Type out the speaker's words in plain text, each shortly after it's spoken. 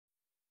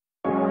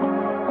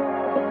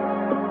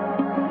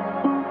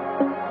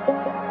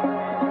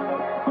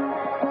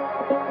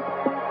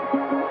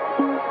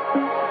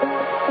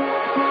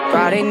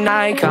Friday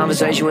night,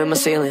 conversation with my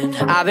ceiling.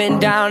 I've been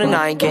down and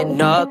I ain't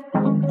getting up.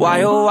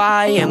 Why, oh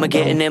why am I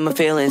getting in my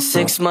feelings?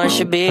 6 months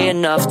should be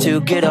enough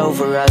to get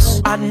over us.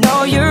 I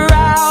know you're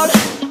out,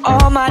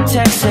 all my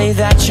texts say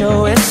that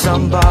you're with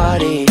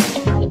somebody,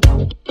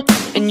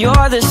 and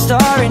you're the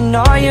star in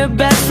all your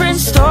best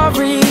friend's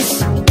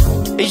stories.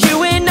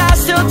 You and I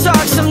still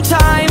talk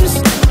sometimes,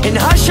 and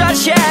hush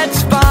hush, yeah,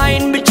 it's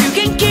fine, but you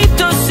can keep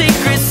those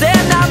secrets,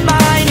 they're not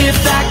mine.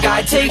 If that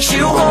guy takes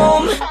you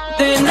home,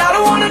 then I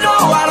don't wanna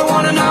know, I don't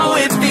wanna know.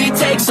 If he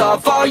takes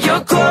off all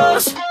your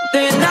clothes,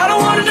 then I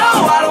don't wanna know,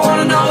 I don't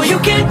wanna know. You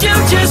can do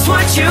just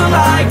what you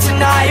like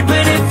tonight,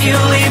 but if you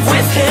leave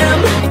with him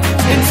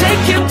and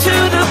take him to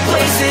the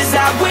places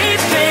that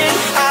we've been,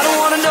 I don't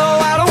wanna know,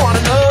 I don't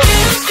wanna know.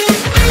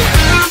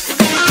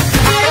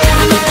 I don't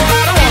wanna know,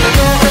 I don't wanna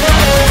know.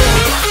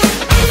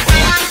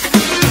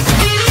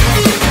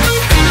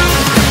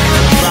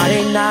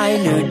 Friday night,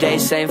 new day,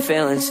 same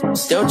feelings.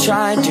 Still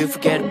trying to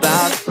forget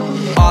about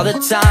all the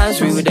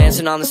times we were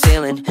dancing on the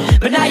ceiling,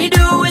 but now you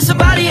do with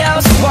somebody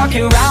else.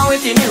 Walking around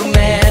with your new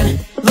man,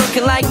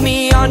 looking like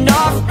me on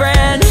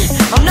off-brand.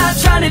 I'm not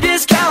trying to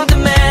discount the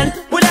man,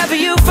 whatever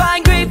you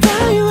find great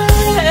value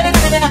at.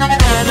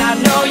 And I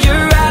know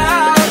you're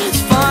out,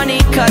 it's funny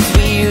cause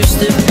we used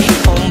to be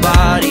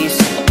homebodies.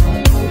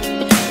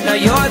 Now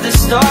you're the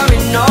star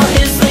in all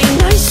his late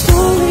night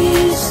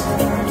stories.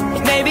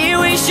 Maybe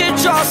we should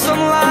draw some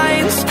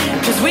lines,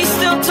 cause we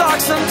still talk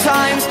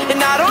sometimes,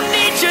 and I don't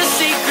need your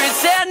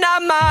secrets, they're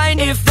not mine.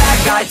 If that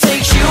guy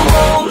takes you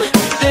home,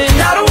 then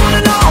I don't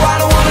wanna know, I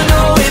don't wanna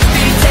know. If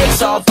he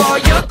takes off all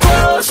your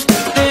clothes,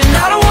 then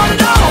I don't wanna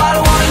know, I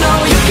don't wanna know.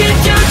 You can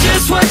do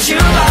just what you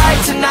like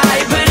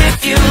tonight, but if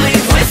you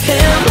leave with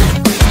him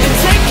and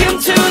take him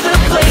to the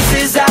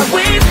places that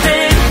we've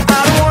been, I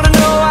don't wanna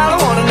know, I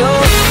don't wanna know.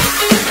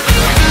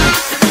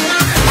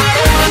 I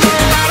don't wanna know,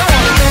 I don't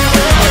wanna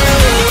know.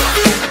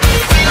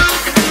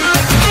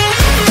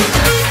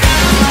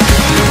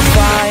 If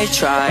I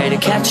try to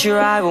catch your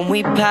eye when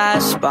we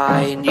pass by,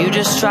 and you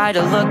just try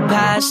to look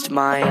past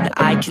mine,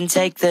 I can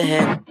take the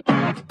hint,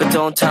 but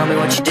don't tell me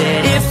what you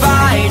did. If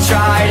I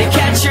try to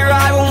catch your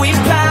eye when we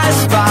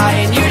pass by,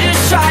 and you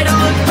just try to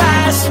look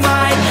past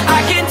mine,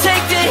 I can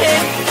take the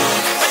hint,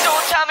 but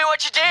don't tell me what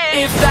you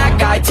did. If that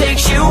guy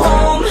takes you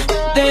home,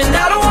 then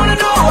I don't wanna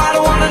know, I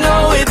don't wanna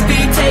know. If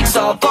he takes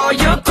off all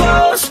your